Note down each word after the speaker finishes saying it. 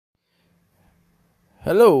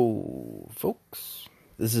Hello, folks.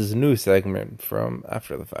 This is a new segment from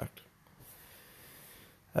After the Fact.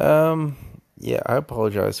 I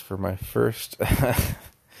apologize for my first,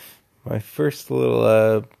 my first little,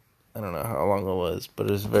 I don't know how long it was, but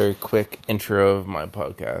it was a very quick intro of my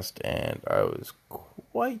podcast, and I was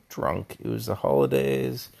quite drunk. It was the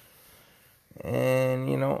holidays,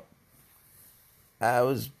 and, I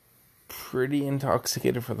was pretty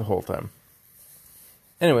intoxicated for the whole time.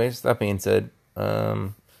 Anyways, that being said,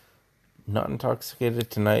 not intoxicated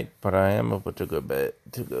tonight, but I am about to go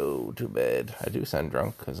to bed. I do sound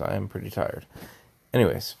drunk because I am pretty tired.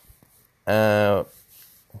 Anyways, what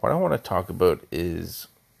I want to talk about is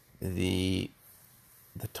the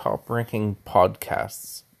top ranking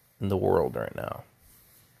podcasts in the world right now.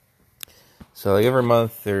 So like every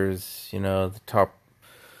month, there's the top.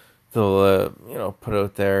 They'll put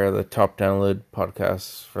out there the top download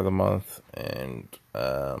podcasts for the month, and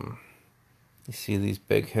you see these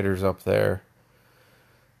big hitters up there,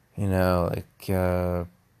 Jerry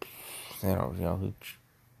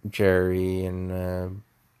and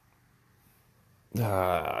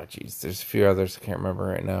there's a few others I can't remember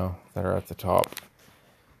right now that are at the top.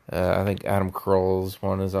 I think Adam Carolla's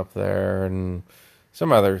one is up there, and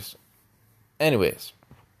some others. Anyways,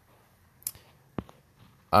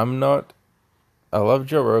 I love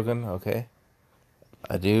Joe Rogan, okay?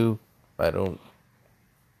 I don't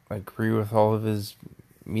agree with all of his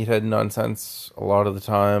meathead nonsense a lot of the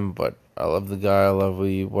time, but I love the guy. I love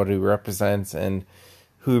what he represents and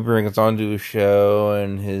who he brings onto his show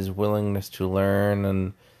and his willingness to learn.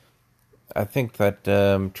 And I think that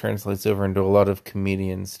translates over into a lot of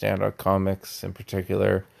comedians, stand-up comics in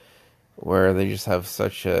particular, where they just have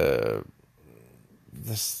such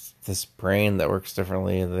this brain that works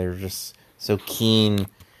differently. They're just so keen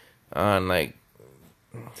on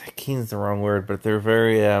keen's the wrong word, but they're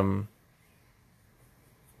very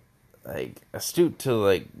astute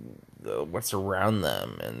to what's around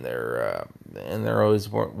them, and they're always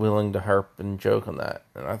willing to harp and joke on that,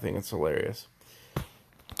 and I think it's hilarious.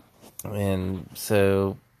 And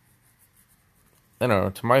so, I don't know.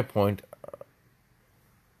 To my point,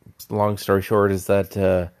 long story short, is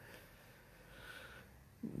that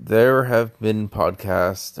there have been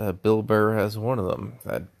podcasts. Bill Burr has one of them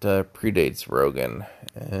that predates Rogan,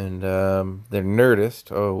 and they're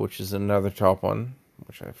Nerdist, which is another top one,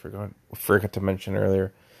 which I forgot to mention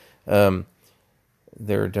earlier.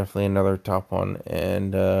 They're definitely another top one,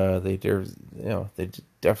 and they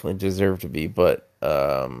definitely deserve to be. But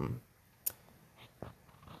like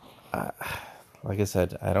I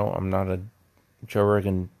said, I'm not a Joe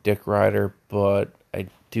Rogan dick rider, but I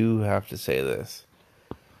do have to say this.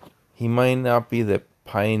 He might not be the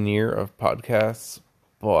pioneer of podcasts,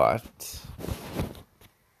 but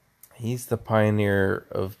he's the pioneer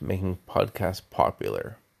of making podcasts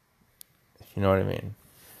popular, if you know what I mean.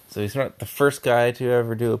 So he's not the first guy to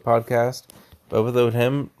ever do a podcast, but without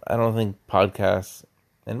him, I don't think podcasts,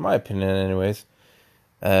 in my opinion anyways,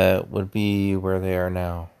 would be where they are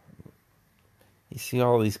now. You see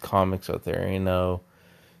all these comics out there,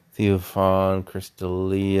 Theo Von, Chris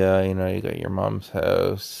D'Elia, you got Your Mom's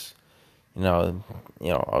House,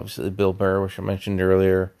 obviously Bill Burr, which I mentioned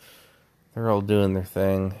earlier. They're all doing their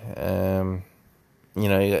thing. You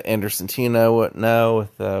got Anderson Tina now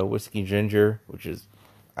with Whiskey Ginger, which is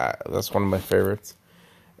that's one of my favorites.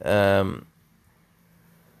 Without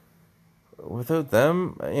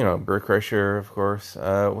them, Bert Kreischer, of course.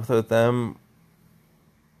 Without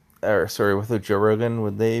Joe Rogan,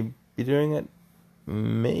 would they be doing it?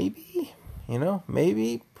 Maybe,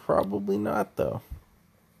 maybe, probably not though.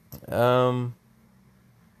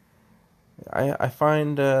 I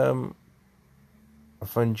find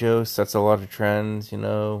Joe sets a lot of trends.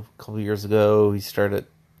 A couple of years ago, he started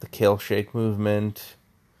the Kale Shake movement.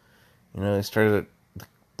 He started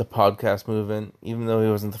the podcast movement. Even though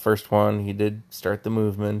he wasn't the first one, he did start the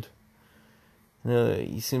movement.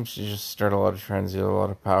 He seems to just start a lot of trends. He's a lot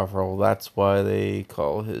of powerful. That's why they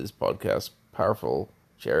call his podcast Powerful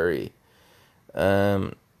Jerry.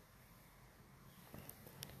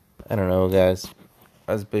 I don't know, guys.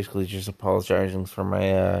 I was basically just apologizing for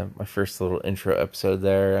my my first little intro episode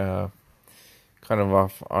there. Kind of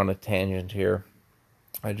off on a tangent here.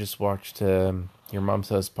 I just watched Your Mom's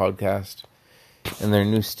House podcast in their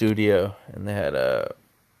new studio, and they had a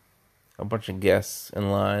bunch of guests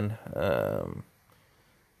in line.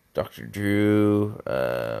 Dr. Drew,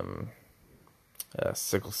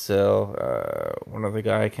 Sickle Cell, one other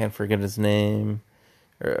guy, I can't forget his name.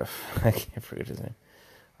 I can't forget his name.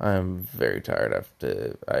 I'm very tired.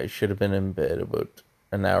 I should have been in bed about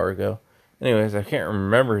an hour ago. Anyways, I can't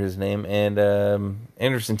remember his name. And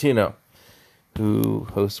Anderson Tino, who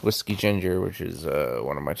hosts Whiskey Ginger, which is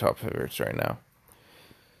one of my top favorites right now.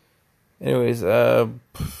 Anyways,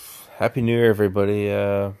 Happy New Year, everybody.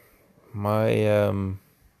 My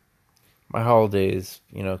my holidays,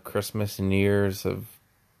 Christmas and New Year's have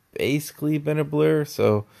basically been a blur,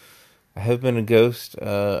 so I have been a ghost.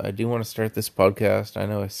 I do want to start this podcast. I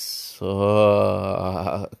know I suck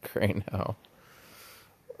right now.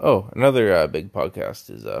 Oh, another big podcast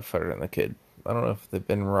is Fighter and the Kid. I don't know if they've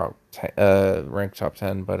been ranked top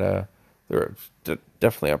 10, but they're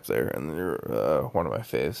definitely up there, and they're one of my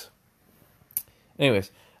faves.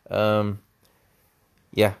 Anyways,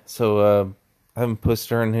 yeah, so I haven't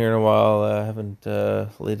posted in here in a while. I haven't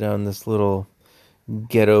laid down this little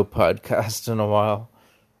ghetto podcast in a while.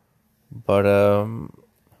 But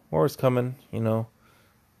more is coming,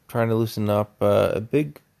 trying to loosen up. A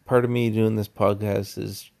big part of me doing this podcast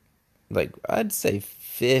is, like, I'd say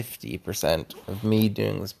 50% of me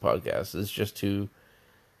doing this podcast is just to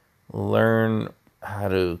learn how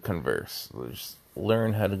to converse. Just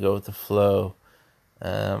learn how to go with the flow.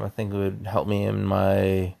 I think it would help me in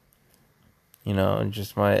my, in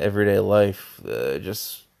just my everyday life,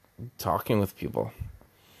 just talking with people,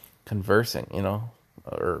 conversing,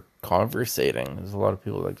 or conversating, as a lot of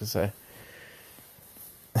people like to say.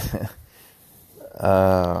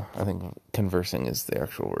 I think conversing is the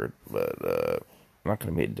actual word, but I'm not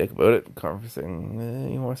going to be a dick about it.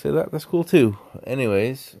 Conversing, you want to say that? That's cool too.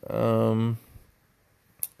 Anyways,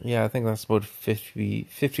 yeah, I think that's about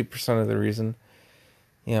 50% of the reason.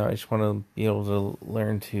 I just want to be able to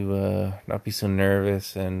learn to not be so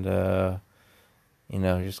nervous and,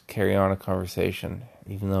 just carry on a conversation,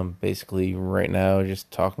 even though I'm basically right now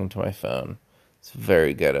just talking to my phone. It's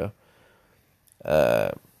very ghetto.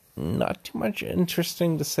 Not too much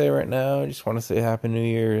interesting to say right now. I just want to say Happy New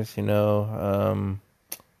Year's, mine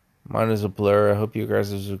is a blur. I hope you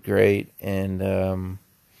guys are great, and,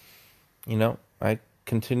 I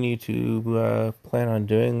continue to plan on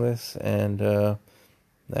doing this, and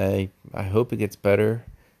I hope it gets better.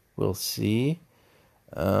 We'll see.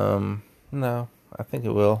 No, I think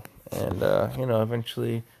it will. And,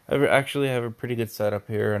 eventually, I actually have a pretty good setup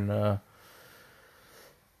here, and I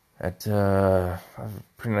have a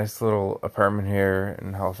pretty nice little apartment here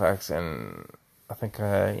in Halifax, and I think,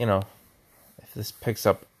 if this picks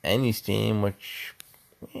up any steam, which,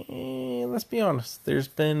 let's be honest, there's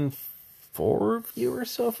been 4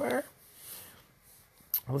 viewers so far.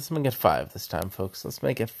 Let's make it 5 this time, folks. Let's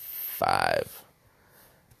make it 5.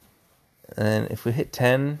 And if we hit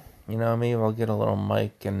 10, maybe I'll get a little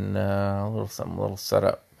mic and a little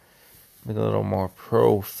setup. Make it a little more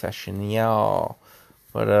professional.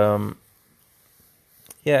 But,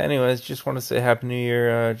 yeah, anyways, just want to say Happy New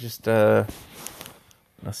Year.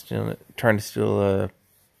 Not trying to steal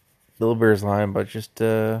Bill Burr's line, but just,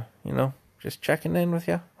 just checking in with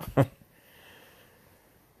you.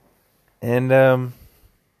 And,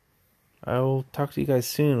 I will talk to you guys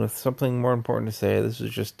soon with something more important to say. This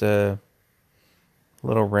was just a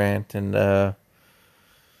little rant, and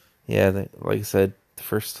yeah, like I said, the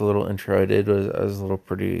first little intro I did was I was a little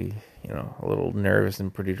pretty, a little nervous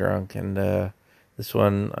and pretty drunk, and this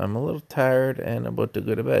one I'm a little tired and about to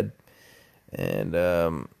go to bed, and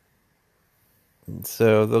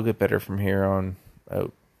so they'll get better from here on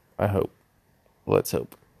out. I hope. Let's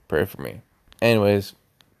hope. Pray for me. Anyways,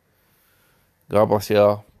 God bless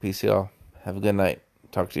y'all. Peace, y'all. Have a good night.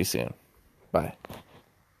 Talk to you soon. Bye.